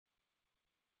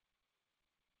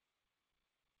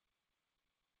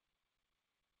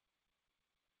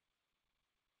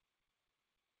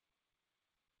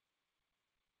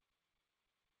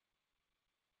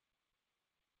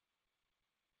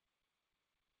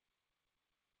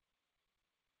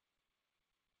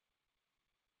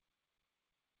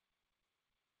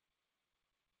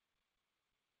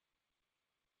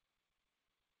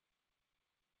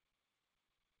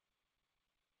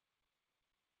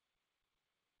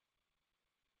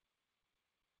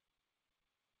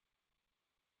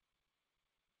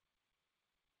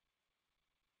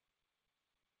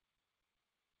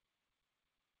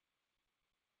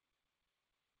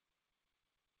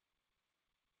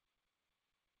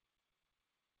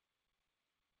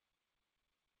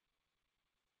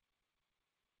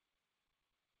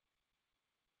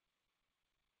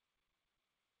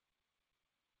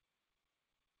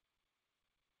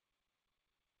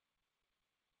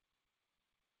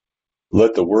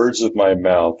Let the words of my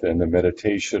mouth and the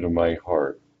meditation of my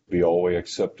heart be always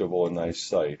acceptable in thy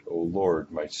sight, O Lord,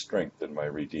 my strength and my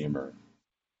Redeemer.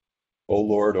 O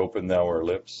Lord, open thou our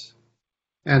lips.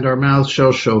 And our mouth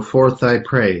shall show forth thy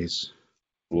praise.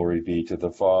 Glory be to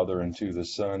the Father, and to the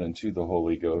Son, and to the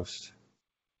Holy Ghost.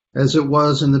 As it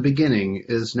was in the beginning,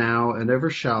 is now, and ever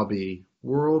shall be,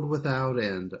 world without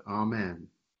end. Amen.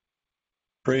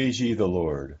 Praise ye the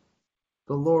Lord.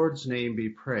 The Lord's name be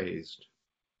praised.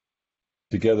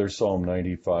 Together Psalm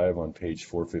 95 on page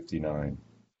 459.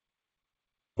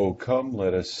 O come,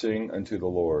 let us sing unto the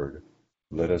Lord.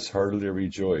 Let us heartily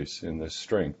rejoice in the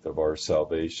strength of our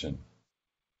salvation.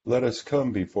 Let us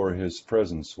come before his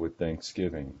presence with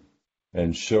thanksgiving,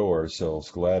 and show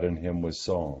ourselves glad in him with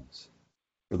psalms.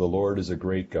 For the Lord is a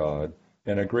great God,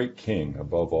 and a great King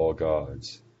above all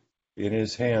gods. In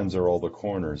his hands are all the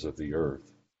corners of the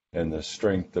earth, and the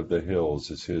strength of the hills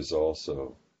is his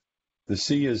also. The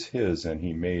sea is his, and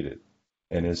he made it,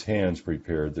 and his hands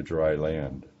prepared the dry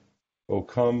land. O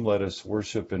come, let us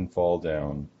worship and fall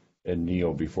down, and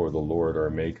kneel before the Lord our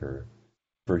Maker.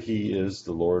 For he is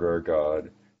the Lord our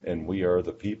God, and we are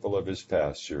the people of his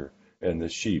pasture, and the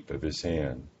sheep of his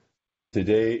hand.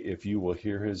 Today, if you will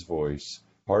hear his voice,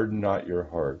 harden not your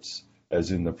hearts,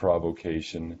 as in the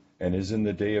provocation, and as in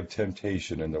the day of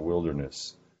temptation in the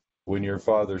wilderness, when your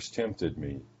fathers tempted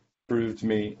me, proved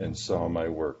me, and saw my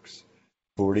works.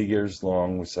 40 years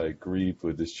long was I grieved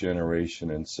with this generation,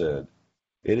 and said,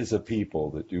 It is a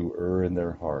people that do err in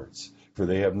their hearts, for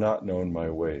they have not known my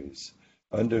ways,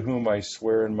 unto whom I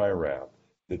swear in my wrath,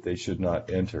 that they should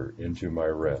not enter into my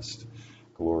rest.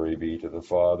 Glory be to the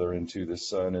Father, and to the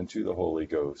Son, and to the Holy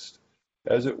Ghost,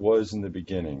 as it was in the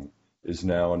beginning, is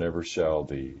now, and ever shall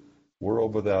be,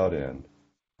 world without end.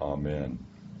 Amen.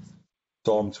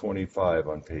 Psalm 25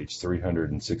 on page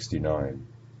 369.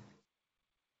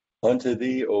 Unto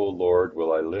thee, O Lord,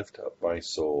 will I lift up my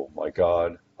soul. My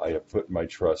God, I have put my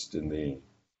trust in thee.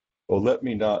 O let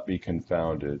me not be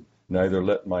confounded, neither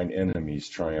let mine enemies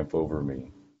triumph over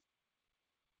me.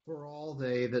 For all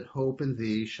they that hope in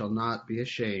thee shall not be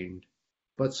ashamed,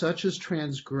 but such as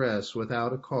transgress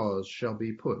without a cause shall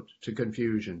be put to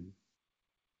confusion.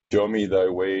 Show me thy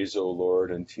ways, O Lord,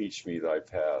 and teach me thy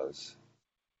paths.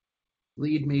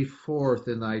 Lead me forth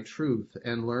in thy truth,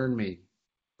 and learn me.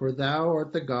 For thou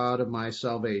art the God of my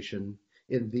salvation.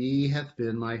 In thee hath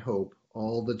been my hope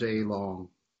all the day long.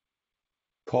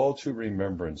 Call to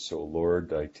remembrance, O Lord,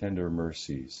 thy tender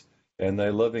mercies, and thy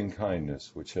loving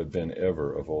kindness, which have been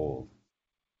ever of old.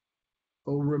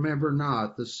 O remember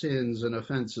not the sins and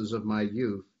offences of my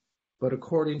youth, but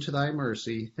according to thy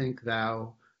mercy think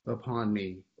thou upon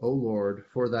me, O Lord,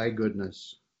 for thy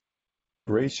goodness.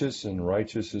 Gracious and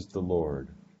righteous is the Lord,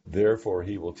 therefore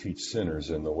he will teach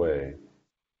sinners in the way.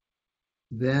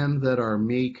 Them that are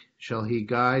meek shall he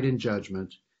guide in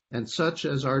judgment, and such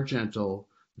as are gentle,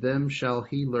 them shall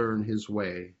he learn his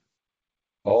way.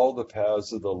 All the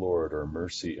paths of the Lord are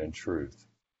mercy and truth,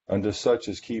 unto such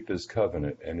as keep his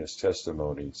covenant and his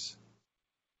testimonies.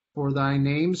 For thy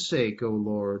name's sake, O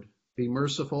Lord, be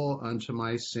merciful unto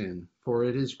my sin, for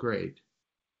it is great.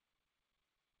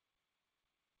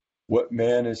 What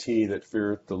man is he that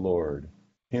feareth the Lord?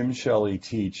 Him shall he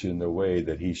teach in the way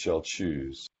that he shall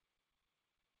choose.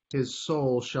 His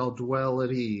soul shall dwell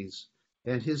at ease,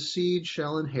 and his seed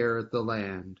shall inherit the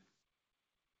land.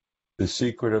 The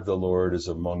secret of the Lord is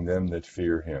among them that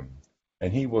fear him,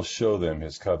 and he will show them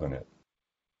his covenant.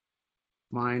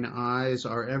 Mine eyes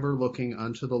are ever looking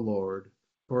unto the Lord,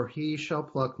 for he shall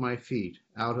pluck my feet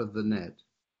out of the net.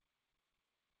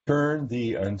 Turn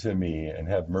thee unto me, and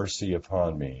have mercy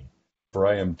upon me, for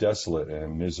I am desolate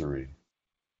and in misery.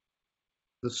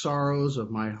 The sorrows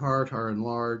of my heart are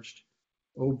enlarged.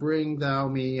 O bring thou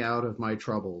me out of my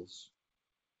troubles.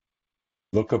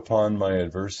 Look upon my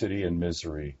adversity and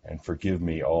misery, and forgive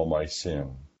me all my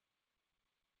sin.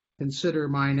 Consider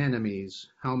mine enemies,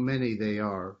 how many they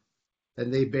are,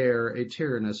 and they bear a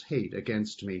tyrannous hate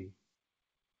against me.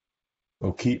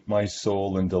 O keep my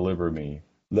soul and deliver me.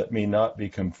 Let me not be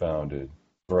confounded,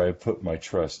 for I have put my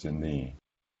trust in thee.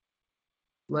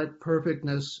 Let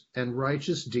perfectness and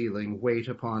righteous dealing wait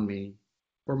upon me,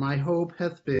 for my hope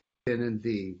hath been in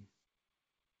thee.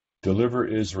 Deliver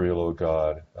Israel, O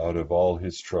God, out of all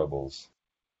his troubles.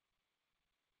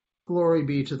 Glory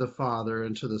be to the Father,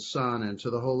 and to the Son, and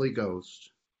to the Holy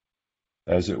Ghost.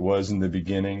 As it was in the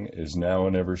beginning, is now,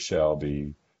 and ever shall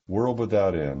be, world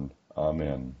without end.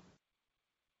 Amen.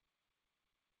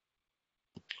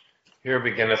 Here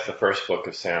beginneth the first book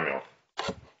of Samuel.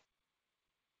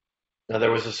 Now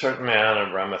there was a certain man of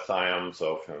Ramathaim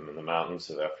Zophim in the mountains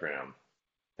of Ephraim,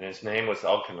 and his name was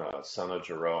Elkanah, son of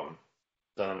Jerome.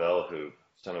 son of Elihu,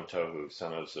 son of Tohu,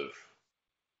 son of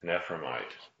an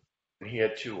Ephraimite. And he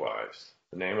had 2 wives.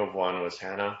 The name of one was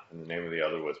Hannah, and the name of the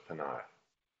other was Peninnah.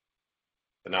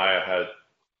 Peninnah had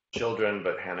children,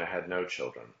 but Hannah had no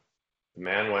children. The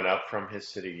man went up from his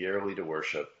city yearly to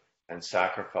worship and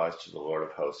sacrifice to the Lord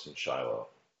of hosts in Shiloh.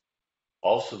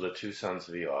 Also the 2 sons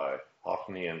of Eli,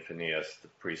 Hophni and Phinehas, the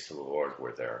priests of the Lord,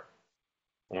 were there.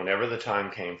 And whenever the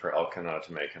time came for Elkanah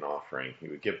to make an offering, he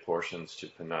would give portions to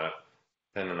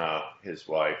Peninnah his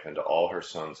wife and to all her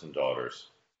sons and daughters.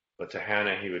 But to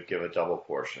Hannah he would give a double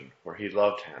portion, for he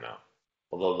loved Hannah,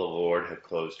 although the Lord had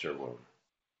closed her womb.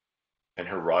 And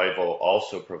her rival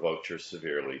also provoked her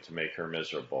severely to make her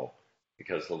miserable,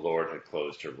 because the Lord had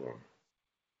closed her womb.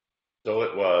 So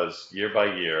it was, year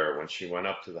by year, when she went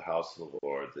up to the house of the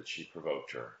Lord, that she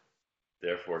provoked her.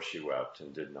 Therefore she wept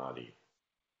and did not eat.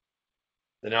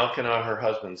 Then Elkanah her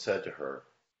husband said to her,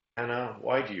 Hannah,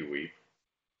 why do you weep?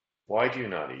 Why do you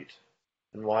not eat?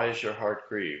 And why is your heart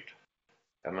grieved?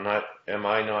 Am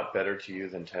I not better to you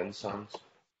than 10 sons?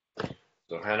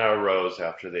 So Hannah arose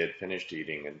after they had finished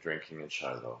eating and drinking in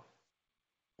Shiloh.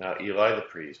 Now Eli the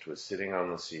priest was sitting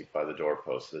on the seat by the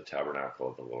doorpost of the tabernacle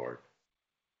of the Lord.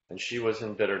 And she was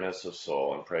in bitterness of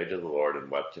soul, and prayed to the Lord, and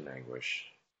wept in anguish.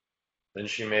 Then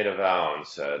she made a vow, and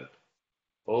said,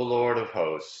 O Lord of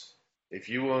hosts, if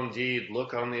you will indeed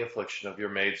look on the affliction of your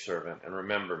maidservant, and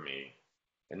remember me,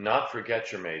 and not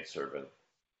forget your maidservant,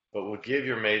 but will give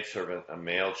your maidservant a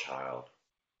male child,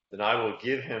 then I will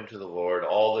give him to the Lord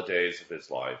all the days of his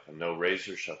life, and no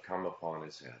razor shall come upon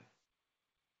his head.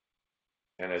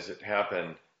 And as it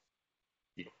happened,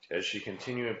 as she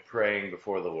continued praying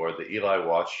before the Lord, that Eli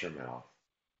watched her mouth.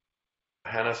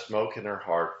 Hannah spoke in her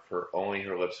heart, for only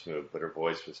her lips moved, but her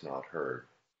voice was not heard.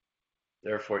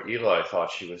 Therefore Eli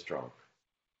thought she was drunk.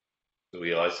 So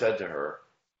Eli said to her,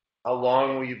 How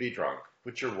long will you be drunk?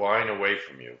 Put your wine away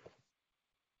from you.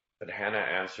 But Hannah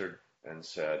answered and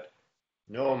said,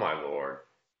 No, my Lord,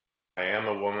 I am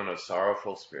a woman of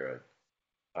sorrowful spirit.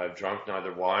 I have drunk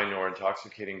neither wine nor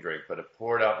intoxicating drink, but have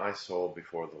poured out my soul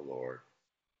before the Lord.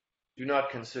 Do not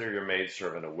consider your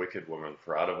maidservant a wicked woman,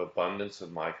 for out of abundance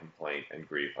of my complaint and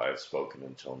grief I have spoken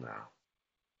until now.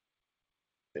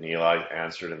 Then Eli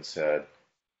answered and said,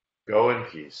 Go in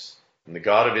peace, and the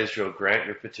God of Israel grant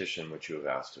your petition which you have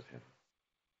asked of him.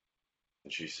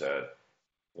 And she said,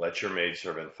 Let your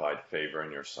maidservant find favor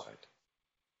in your sight.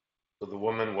 So the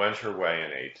woman went her way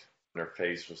and ate, and her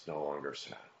face was no longer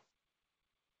sad.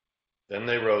 Then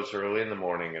they rose early in the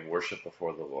morning and worshipped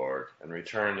before the Lord, and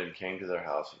returned and came to their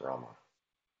house at Ramah.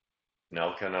 And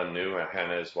Elkanah knew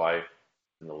Hannah his wife,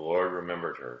 and the Lord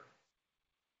remembered her.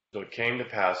 So it came to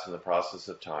pass in the process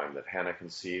of time that Hannah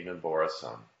conceived and bore a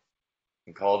son,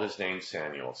 and called his name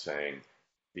Samuel, saying,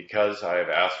 Because I have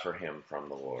asked for him from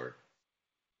the Lord.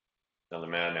 Now the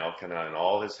man Elkanah and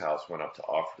all his house went up to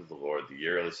offer to the Lord the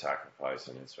yearly sacrifice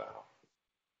and his vow.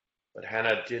 But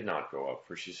Hannah did not go up,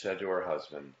 for she said to her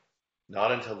husband,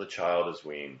 Not until the child is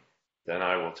weaned, then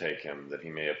I will take him, that he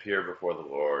may appear before the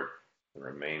Lord and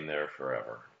remain there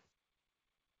forever.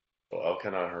 So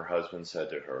Elkanah her husband said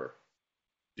to her,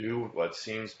 Do what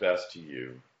seems best to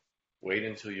you. Wait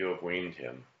until you have weaned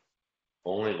him.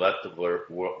 Only let the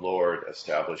Lord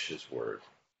establish his word.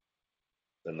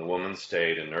 Then the woman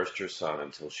stayed and nursed her son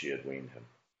until she had weaned him.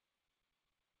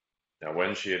 Now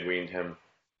when she had weaned him,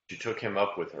 she took him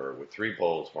up with her with 3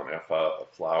 bowls, 1 ephah of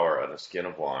flour, and a skin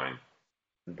of wine,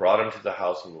 and brought him to the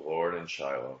house of the Lord in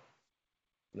Shiloh.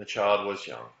 And the child was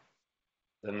young.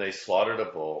 Then they slaughtered a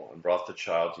bull and brought the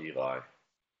child to Eli.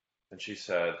 And she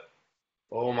said,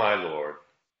 O my Lord,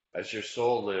 as your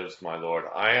soul lives, my Lord,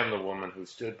 I am the woman who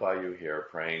stood by you here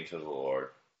praying to the Lord.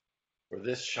 For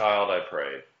this child I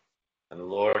prayed, and the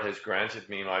Lord has granted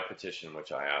me my petition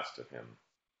which I asked of him.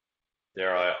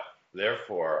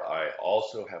 Therefore I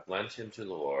also have lent him to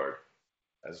the Lord.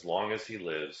 As long as he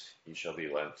lives, he shall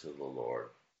be lent to the Lord.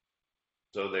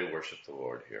 So they worship the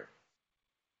Lord here.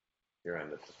 Here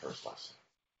endeth the first lesson.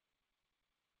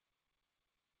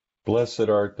 Blessed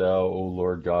art thou, O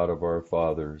Lord God of our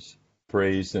fathers,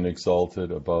 praised and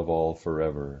exalted above all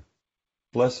forever.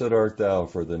 Blessed art thou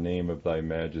for the name of thy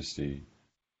majesty,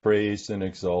 praised and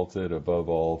exalted above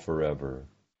all forever.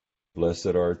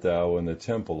 Blessed art thou in the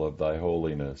temple of thy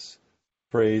holiness,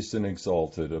 praised and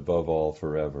exalted above all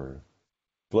forever.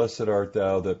 Blessed art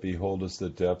thou that beholdest the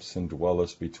depths and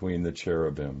dwellest between the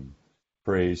cherubim,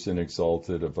 praised and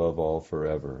exalted above all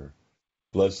forever.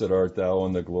 Blessed art thou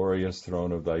on the glorious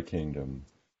throne of thy kingdom,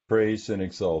 praised and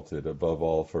exalted above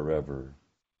all forever.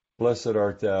 Blessed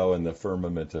art thou in the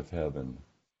firmament of heaven,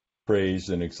 praised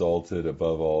and exalted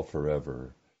above all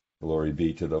forever. Glory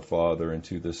be to the Father, and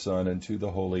to the Son, and to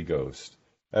the Holy Ghost,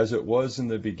 as it was in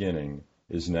the beginning,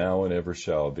 is now, and ever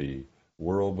shall be,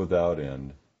 world without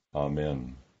end.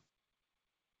 Amen.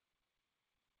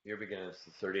 Here begins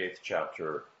the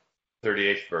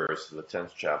 38th verse of the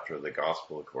 10th chapter of the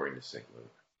Gospel according to St.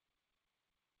 Luke.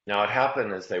 Now it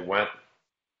happened as they went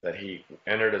that he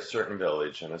entered a certain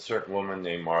village, and a certain woman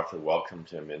named Martha welcomed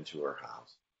him into her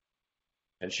house.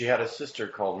 And she had a sister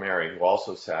called Mary, who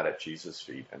also sat at Jesus'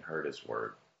 feet and heard his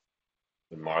word.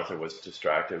 But Martha was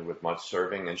distracted with much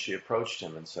serving, and she approached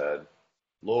him and said,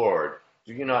 Lord,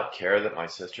 do you not care that my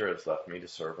sister has left me to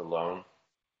serve alone?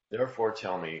 Therefore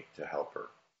tell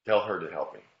her to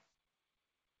help me.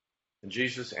 And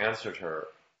Jesus answered her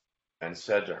and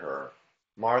said to her,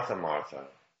 Martha, Martha,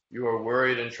 you are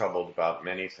worried and troubled about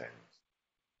many things.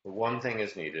 But one thing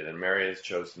is needed, and Mary has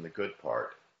chosen the good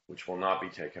part, which will not be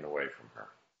taken away from her.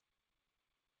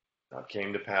 Now it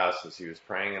came to pass, as he was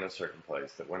praying in a certain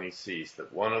place, that when he ceased,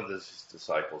 that one of his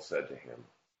disciples said to him,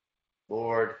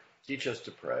 Lord, teach us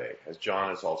to pray, as John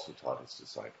has also taught his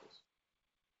disciples.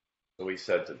 So he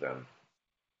said to them,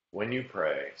 When you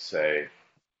pray, say,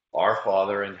 Our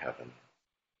Father in heaven,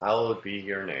 hallowed be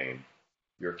your name.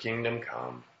 Your kingdom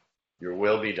come, your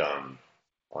will be done,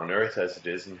 on earth as it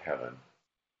is in heaven.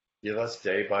 Give us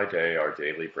day by day our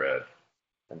daily bread,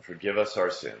 and forgive us our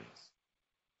sins,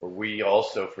 for we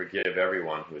also forgive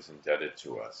everyone who is indebted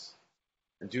to us.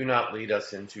 And do not lead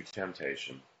us into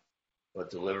temptation, but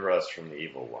deliver us from the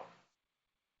evil one.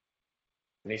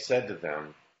 And he said to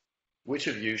them, Which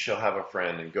of you shall have a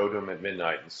friend and go to him at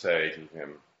midnight and say to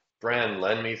him, Friend,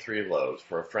 lend me 3 loaves,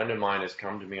 for a friend of mine has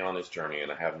come to me on his journey,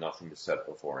 and I have nothing to set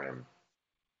before him.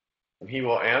 And he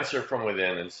will answer from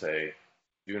within and say,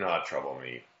 Do not trouble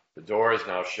me. The door is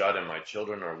now shut, and my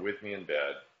children are with me in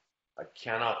bed. I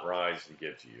cannot rise and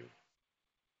give to you.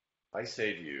 I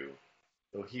say to you,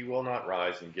 though he will not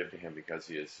rise and give to him because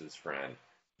he is his friend,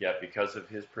 yet because of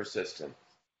his persistence,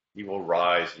 he will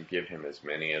rise and give him as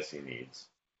many as he needs.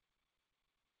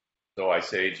 So I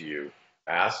say to you,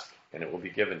 ask, and it will be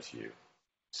given to you.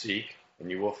 Seek,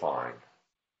 and you will find.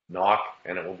 Knock,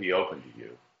 and it will be opened to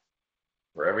you.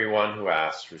 For everyone who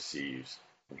asks receives,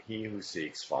 and he who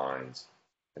seeks finds,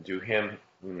 and to him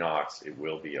who knocks it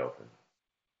will be opened.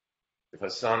 If a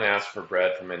son asks for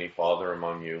bread from any father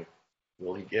among you,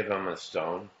 will he give him a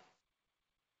stone?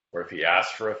 Or if he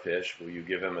asks for a fish, will you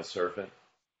give him a serpent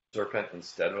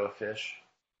instead of a fish?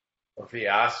 Or if he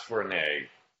asks for an egg,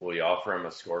 will you offer him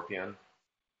a scorpion?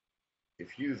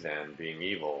 If you then, being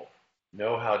evil,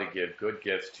 know how to give good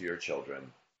gifts to your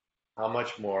children, how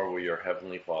much more will your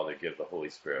heavenly Father give the Holy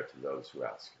Spirit to those who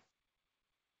ask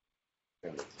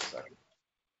him? End of the second.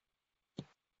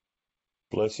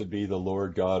 Blessed be the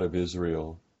Lord God of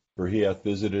Israel, for he hath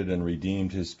visited and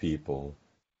redeemed his people,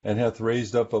 and hath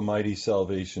raised up a mighty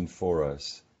salvation for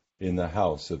us in the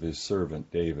house of his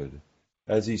servant David,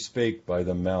 as he spake by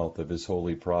the mouth of his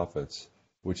holy prophets,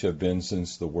 which have been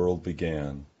since the world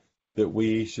began, that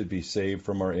we should be saved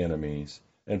from our enemies,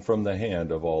 and from the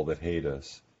hand of all that hate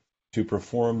us, to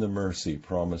perform the mercy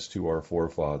promised to our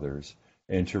forefathers,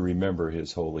 and to remember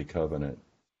his holy covenant,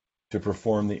 to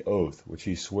perform the oath which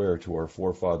he sware to our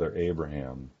forefather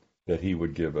Abraham, that he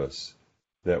would give us,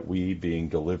 that we, being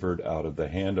delivered out of the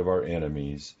hand of our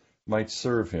enemies, might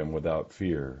serve him without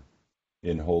fear,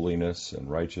 in holiness and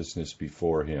righteousness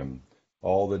before him,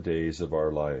 all the days of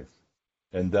our life.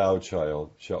 And thou,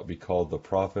 child, shalt be called the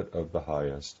prophet of the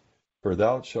highest, for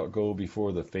thou shalt go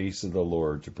before the face of the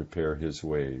Lord to prepare his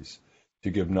ways,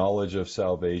 to give knowledge of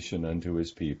salvation unto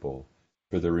his people,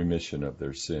 for the remission of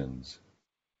their sins.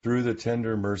 Through the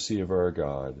tender mercy of our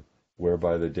God,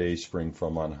 whereby the dayspring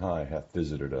from on high hath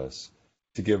visited us,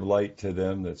 to give light to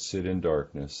them that sit in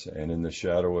darkness and in the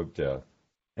shadow of death,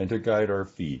 and to guide our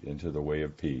feet into the way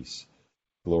of peace.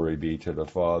 Glory be to the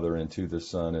Father, and to the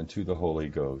Son, and to the Holy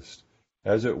Ghost,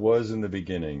 as it was in the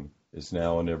beginning, is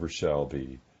now, and ever shall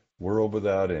be, world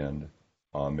without end.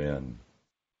 Amen.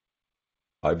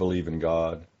 I believe in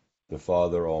God, the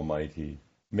Father Almighty,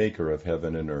 maker of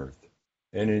heaven and earth,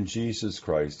 and in Jesus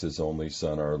Christ, his only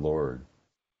Son, our Lord,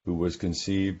 who was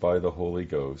conceived by the Holy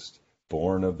Ghost,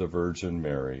 born of the Virgin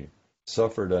Mary,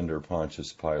 suffered under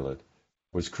Pontius Pilate,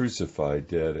 was crucified,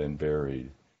 dead, and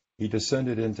buried. He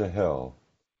descended into hell.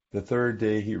 The 3rd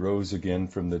day he rose again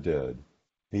from the dead.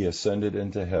 He ascended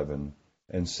into heaven,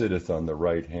 and sitteth on the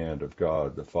right hand of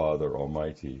God the Father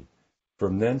Almighty.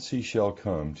 From thence he shall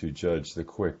come to judge the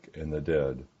quick and the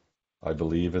dead. I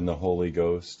believe in the Holy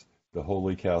Ghost, the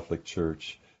Holy Catholic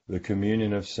Church, the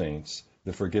communion of saints,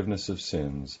 the forgiveness of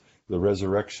sins, the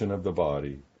resurrection of the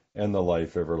body, and the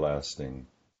life everlasting.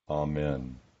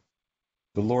 Amen.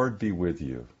 The Lord be with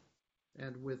you.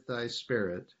 And with thy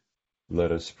spirit.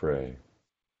 Let us pray.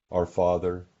 Our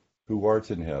Father, who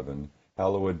art in heaven,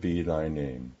 hallowed be thy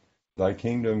name. Thy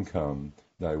kingdom come,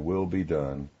 thy will be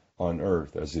done, on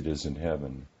earth as it is in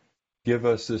heaven. Give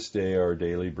us this day our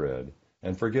daily bread,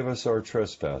 and forgive us our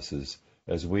trespasses,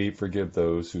 as we forgive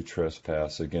those who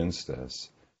trespass against us.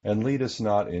 And lead us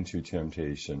not into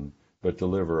temptation, but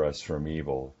deliver us from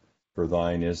evil. For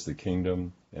thine is the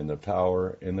kingdom, and the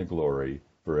power, and the glory,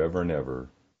 forever and ever.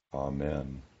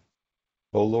 Amen.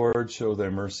 O Lord, show thy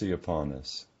mercy upon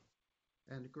us.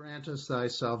 And grant us thy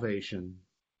salvation.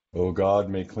 O God,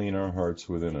 make clean our hearts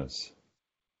within us.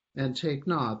 And take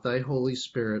not thy Holy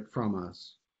Spirit from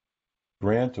us.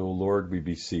 Grant, O Lord, we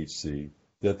beseech thee,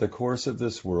 that the course of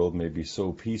this world may be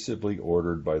so peaceably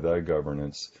ordered by thy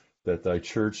governance, that thy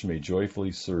church may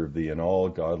joyfully serve thee in all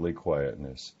godly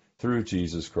quietness, through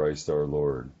Jesus Christ our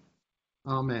Lord.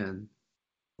 Amen.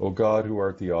 O God, who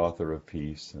art the author of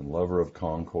peace and lover of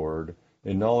concord,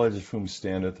 in knowledge of whom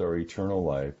standeth our eternal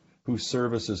life, whose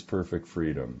service is perfect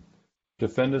freedom,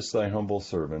 defend us, thy humble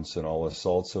servants, in all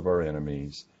assaults of our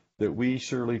enemies, that we,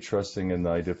 surely trusting in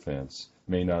thy defense,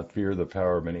 may not fear the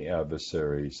power of many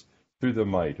adversaries, through the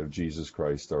might of Jesus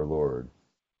Christ our Lord.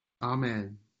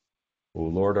 Amen. O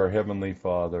Lord, our heavenly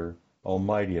Father,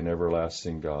 almighty and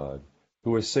everlasting God,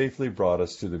 who hast safely brought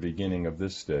us to the beginning of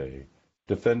this day,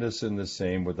 defend us in the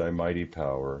same with thy mighty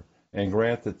power, and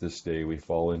grant that this day we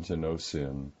fall into no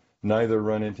sin, neither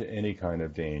run into any kind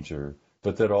of danger,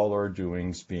 but that all our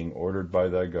doings, being ordered by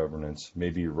thy governance,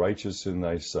 may be righteous in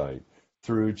thy sight,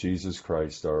 through Jesus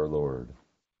Christ our Lord.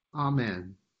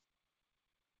 Amen.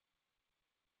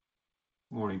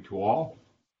 Morning to all.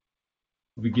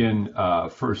 We begin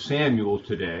 1 Samuel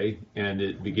today, and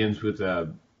it begins with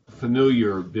a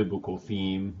familiar biblical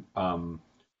theme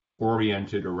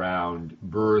oriented around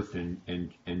birth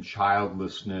and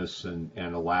childlessness and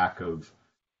a lack of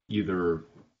either,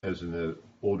 as in the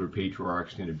older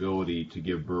patriarchs, an ability to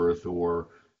give birth, or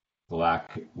the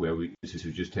lack, where we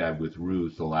just had with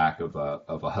Ruth, the lack of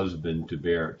a husband to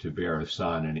bear a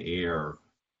son, an heir.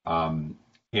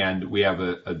 And we have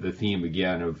the theme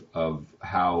again of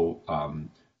how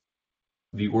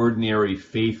the ordinary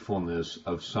faithfulness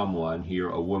of someone, here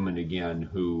a woman again,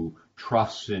 who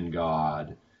trusts in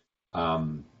God,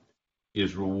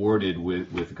 is rewarded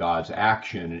with God's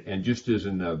action. And just as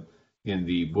in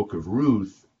the book of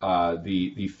Ruth,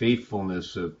 the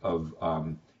faithfulness of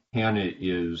Hannah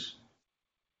is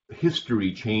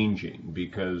history changing,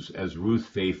 because as Ruth's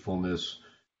faithfulness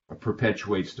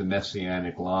perpetuates the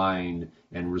messianic line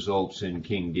and results in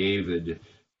King David,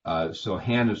 so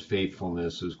Hannah's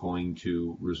faithfulness is going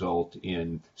to result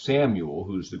in Samuel,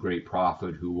 who's the great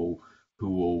prophet who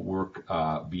will work,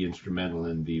 be instrumental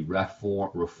in the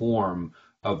reform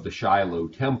of the Shiloh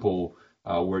temple,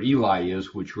 where Eli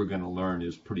is, which we're going to learn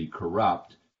is pretty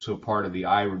corrupt. So part of the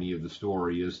irony of the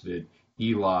story is that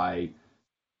Eli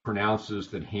pronounces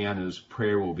that Hannah's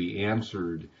prayer will be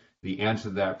answered. The answer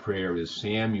to that prayer is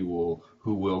Samuel,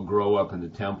 who will grow up in the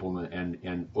temple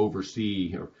and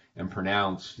oversee and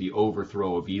pronounce the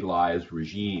overthrow of Eli's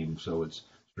regime. So it's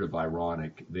sort of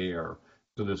ironic there.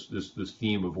 So this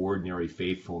theme of ordinary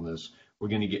faithfulness, we're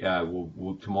going to get.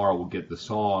 Tomorrow we'll get the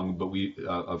song, but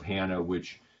of Hannah,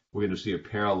 which we're going to see a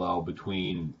parallel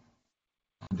between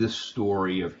this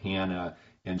story of Hannah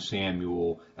and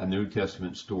Samuel and the New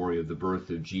Testament story of the birth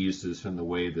of Jesus, and the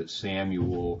way that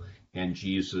Samuel and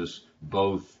Jesus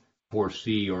both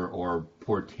foresee or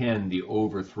portend the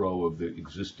overthrow of the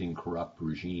existing corrupt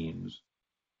regimes.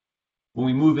 When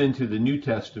we move into the New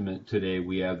Testament today,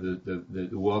 we have the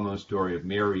well-known story of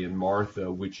Mary and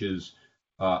Martha, which is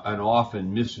an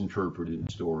often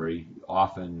misinterpreted story.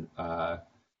 Often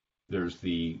there's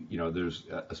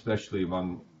especially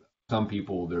among some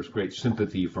people, there's great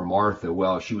sympathy for Martha.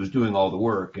 Well, she was doing all the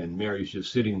work and Mary's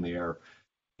just sitting there.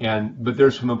 But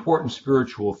there's some important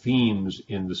spiritual themes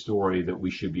in the story that we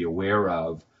should be aware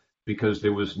of, because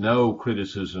there was no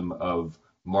criticism of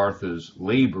Martha's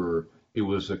labor. It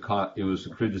was a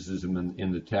criticism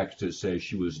in the text that says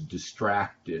she was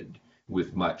distracted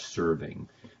with much serving.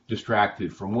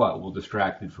 Distracted from what? Well,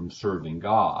 distracted from serving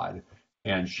God.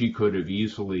 And she could have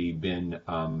easily been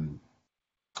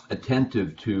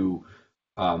attentive to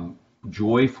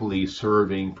joyfully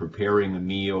serving, preparing a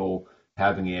meal,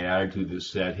 having an attitude that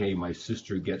said, hey, my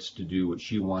sister gets to do what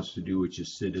she wants to do, which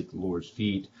is sit at the Lord's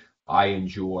feet. I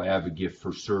have a gift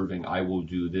for serving. I will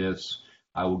do this.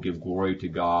 I will give glory to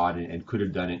God, and could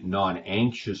have done it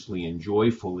non-anxiously and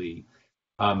joyfully.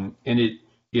 And it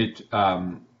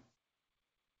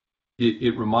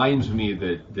reminds me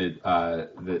that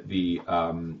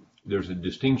there's a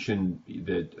distinction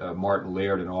that Martin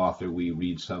Laird, an author we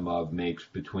read some of, makes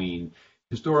between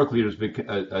historically there's been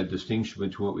a distinction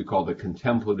between what we call the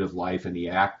contemplative life and the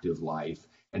active life.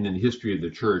 And in the history of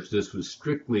the church, this was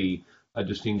strictly a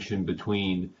distinction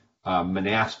between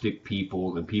monastic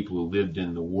people and people who lived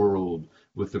in the world,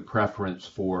 with the preference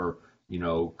for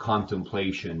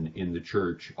contemplation in the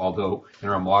church. Although in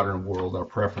our modern world, our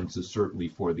preference is certainly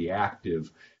for the active.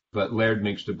 But Laird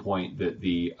makes the point that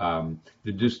the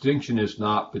distinction is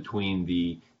not between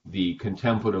the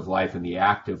contemplative life and the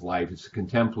active life. It's the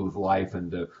contemplative life and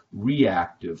the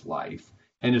reactive life.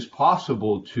 And it's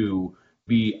possible to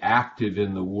be active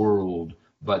in the world,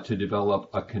 but to develop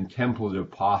a contemplative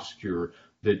posture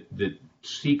that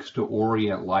seeks to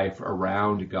orient life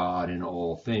around God in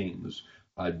all things,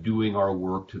 doing our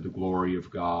work to the glory of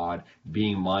God,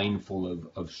 being mindful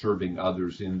of serving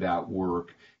others in that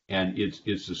work. And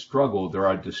it's a struggle. There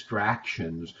are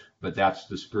distractions, but that's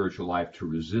the spiritual life, to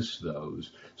resist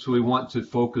those. So we want to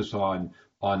focus on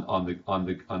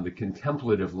the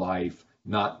contemplative life,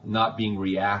 not being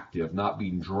reactive, not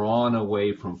being drawn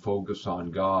away from focus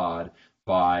on God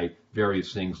by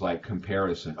various things like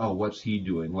comparison. Oh, what's he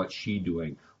doing? What's she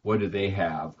doing? What do they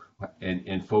have?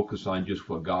 And focus on just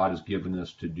what God has given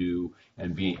us to do,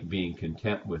 and being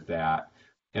content with that.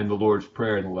 And the Lord's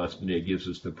Prayer in the lesson today gives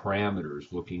us the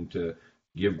parameters, looking to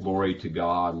give glory to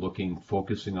God,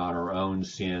 focusing on our own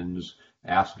sins,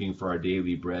 asking for our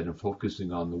daily bread, and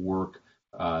focusing on the work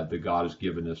that God has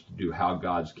given us to do, how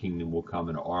God's kingdom will come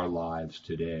into our lives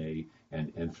today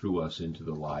and through us into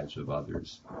the lives of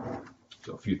others.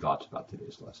 So a few thoughts about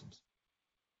today's lessons.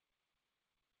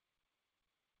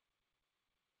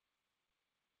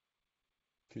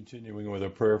 Continuing with a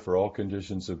prayer for all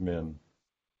conditions of men.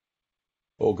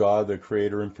 O God, the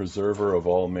creator and preserver of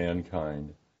all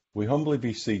mankind, we humbly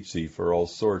beseech thee for all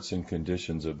sorts and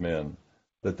conditions of men,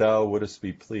 that thou wouldest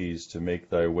be pleased to make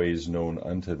thy ways known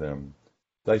unto them,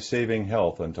 thy saving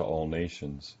health unto all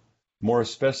nations. More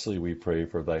especially we pray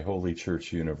for thy holy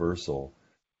Church universal,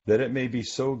 that it may be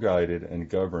so guided and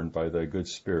governed by thy good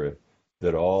Spirit,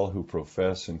 that all who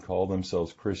profess and call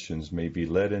themselves Christians may be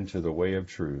led into the way of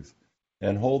truth,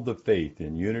 and hold the faith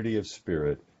in unity of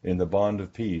spirit, in the bond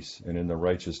of peace, and in the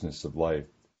righteousness of life.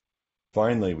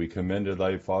 Finally, we commend to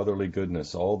thy fatherly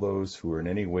goodness all those who are in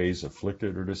any ways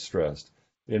afflicted or distressed,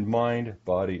 in mind,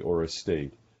 body, or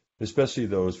estate, especially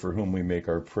those for whom we make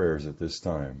our prayers at this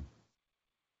time.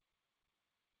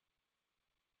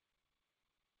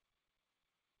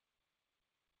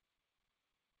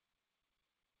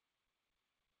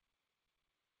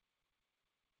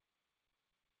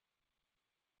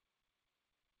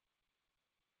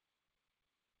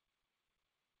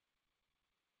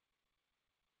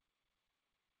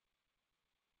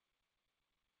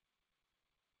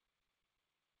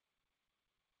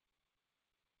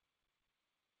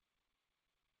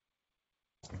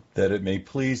 That it may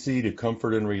please thee to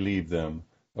comfort and relieve them,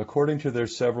 according to their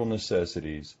several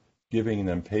necessities, giving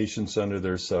them patience under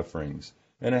their sufferings,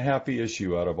 and a happy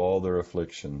issue out of all their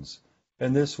afflictions.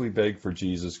 And this we beg for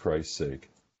Jesus Christ's sake.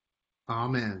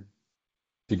 Amen.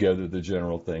 Together the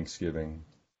general thanksgiving.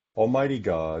 Almighty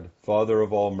God, Father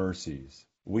of all mercies,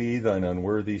 we, thine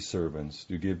unworthy servants,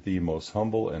 do give thee most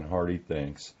humble and hearty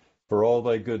thanks for all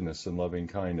thy goodness and loving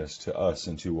kindness to us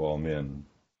and to all men.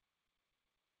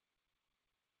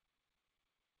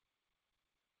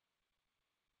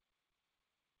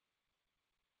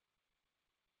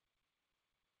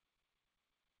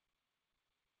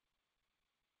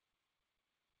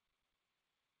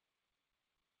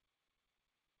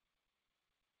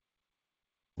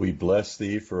 We bless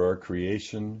thee for our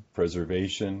creation,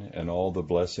 preservation, and all the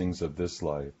blessings of this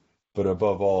life, but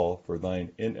above all for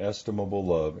thine inestimable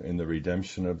love in the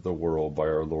redemption of the world by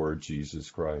our Lord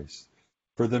Jesus Christ,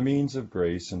 for the means of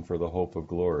grace and for the hope of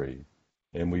glory.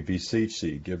 And we beseech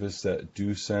thee, give us that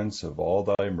due sense of all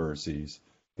thy mercies,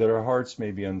 that our hearts may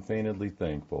be unfeignedly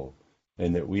thankful,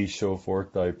 and that we show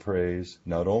forth thy praise,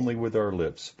 not only with our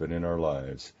lips, but in our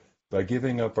lives, by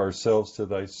giving up ourselves to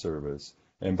thy service,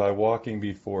 and by walking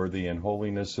before thee in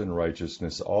holiness and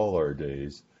righteousness all our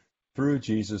days, through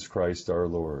Jesus Christ our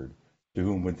Lord, to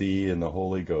whom with thee and the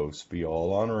Holy Ghost be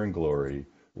all honor and glory,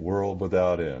 world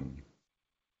without end.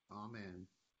 Amen.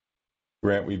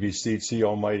 Grant, we beseech thee,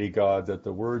 Almighty God, that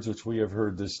the words which we have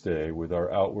heard this day with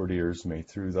our outward ears may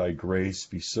through thy grace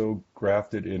be so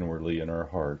grafted inwardly in our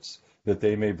hearts, that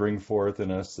they may bring forth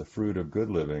in us the fruit of good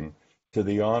living, to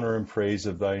the honor and praise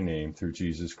of thy name, through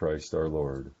Jesus Christ our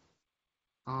Lord.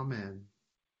 Amen.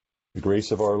 The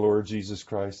grace of our Lord Jesus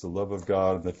Christ, the love of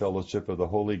God, and the fellowship of the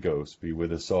Holy Ghost be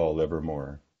with us all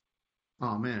evermore.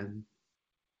 Amen.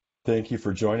 Thank you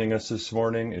for joining us this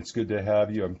morning. It's good to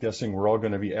have you. I'm guessing we're all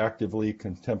going to be actively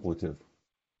contemplative.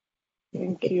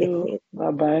 Thank you.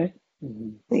 Bye-bye.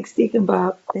 Thanks, Deacon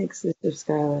Bob. Thanks, Sister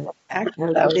Scarlett. Have a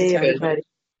That good was day, good. everybody.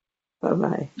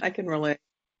 Bye-bye. I can relate.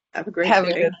 Have a great Have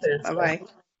a day. good Thursday. Bye-bye.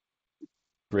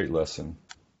 Great lesson.